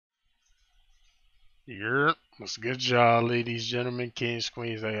Yep. What's good, y'all, ladies, gentlemen, kings,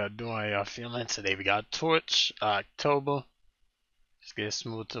 queens? How y'all doing? How y'all feeling? Today we got Torch, October. Let's get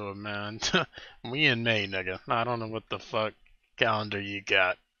smooth to it, man. We in May, nigga. I don't know what the fuck calendar you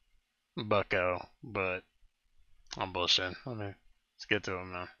got, bucko, but I'm bullshitting. Let's get to it,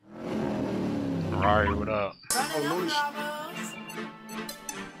 man. Rari, what up?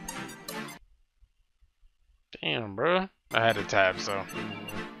 Damn, bro. I had to tap, so.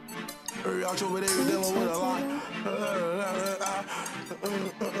 Every October they be dealing with a lot.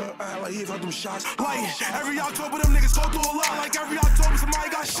 Like he got them shots. Like every October them niggas go through a lot. Like every October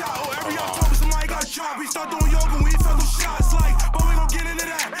somebody got shot. Oh, every October somebody got shot. We start doing yoga when we felt them shots. Like, but we gon' get into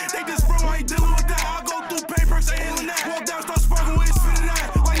that. They just bro, I ain't dealing with that. I go through papers, ain't healing that. Walk down, start sparking with his spinning that.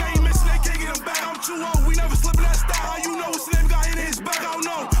 Like I ain't missing, they can't get him back. I'm too old, we never slipping that style. How you know what's the name got hit in his back? I don't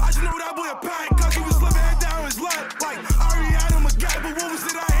know. I just know that boy a pack, cause he was slipping head down his lap. Like I already had him a gap, but what was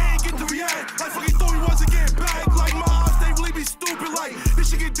it I ain't get to react? Like fuck he thought he wasn't getting back. Like my eyes, they really be stupid. Like this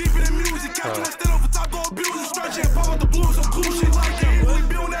shit get deeper than music. Catch you and stand over top, go abuse and stretch it. Pop out the blues, some cool shit. Like they ain't really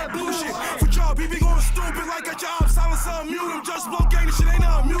building that blue shit. For y'all, be going stupid. Like at your job, silence, mute him. Just blow gang, this shit ain't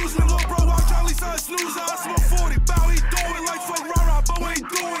no amusement. Little bro, watch Charlie son snooze. I smoke 40, bow, he doing like fuck rah-rah, but we ain't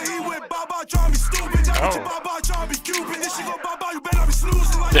doing. He went bye-bye, trying to be stupid. That bitch bye-bye, trying to be Cupid. This shit go bye-bye, you better not be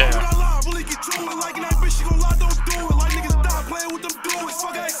snoozing. Like when I lie, really get to it. Like in that bitch, she gon' lie, don't do it. Like niggas die playing with them dudes.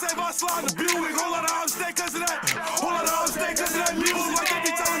 Fuck, I ain't save, I slide in the Buick. Whole lot of hours stay cause of that. Whole lot of hours stay cause of that music. Like they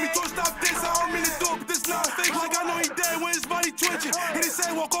be telling me to stop this, I don't mean to do it, but this not fake. Like I know he dead when his body twitching. And he say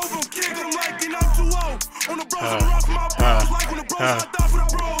walk over him, kick him like you know I'm too old. On the bros, I'm rock for my bros. Like when the bros, I die for the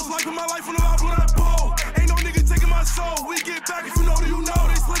bros. Like when my life on the line for that pole. Ain't no nigga taking my soul. We get back if you know that you know.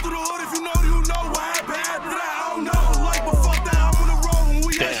 They slid through the hood if you know that you know. What happened after that, I don't know. Like but fuck that, I'm on the road when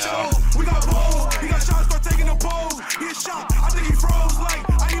we at shows. We got balls, he got shots, start taking the pose. He a shot, I think he froze. Like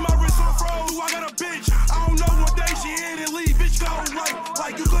I need my wrist on froze. I got a bitch, I don't know what day she in and leave. Bitch go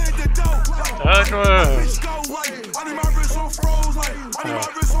like you cleared the dough. Like bitch go like I need my wrist on froze. Like I need my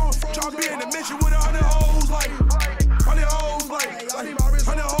wrist on froze. Try be in the mission with 100 hoes. Like 100 hoes. Like I need my wrist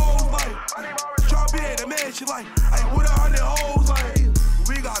 100 hoes. Like try be in the mansion. Like I with 100 hoes. Like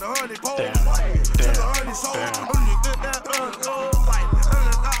we got 100 poles. Like 100 souls.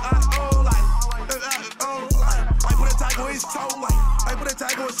 I put a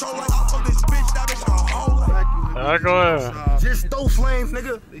tag on his toe like I fuck this bitch, that bitch gon' hold. Just throw flames,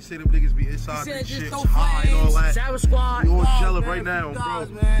 nigga. They say them niggas be inside their shit, high and all that. Savage Squad. We all jelly right now, bro.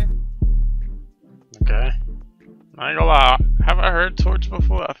 Okay. I ain't gonna lie. Have I heard Torch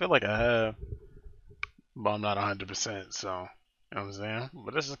before? I feel like I have. But I'm not 100%, so. You know what I'm saying?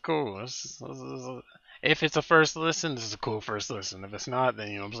 But this is cool. If it's a first listen, this is a cool first listen. If it's not, then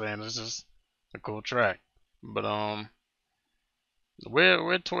you know what I'm saying? It's just a cool track. But,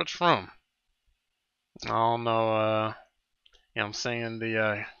 where Torch from? I don't know, you know what I'm saying,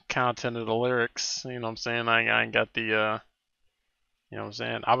 the content of the lyrics, you know what I'm saying, I ain't got the, you know what I'm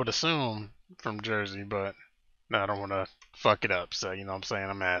saying, I would assume from Jersey, but I don't want to fuck it up, so, you know what I'm saying,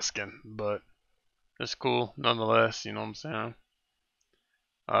 I'm asking, but it's cool, nonetheless, you know what I'm saying.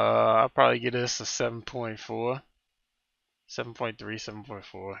 I'll probably give this a 7.4, 7.3,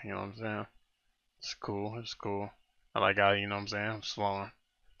 7.4, you know what I'm saying, it's cool, I like how, you know what I'm saying, I'm slowing.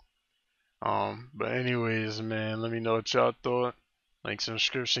 But anyways, man, let me know what y'all thought. Like,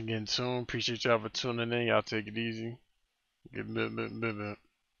 subscription, getting tuned. Appreciate y'all for tuning in. Y'all take it easy. Get bit.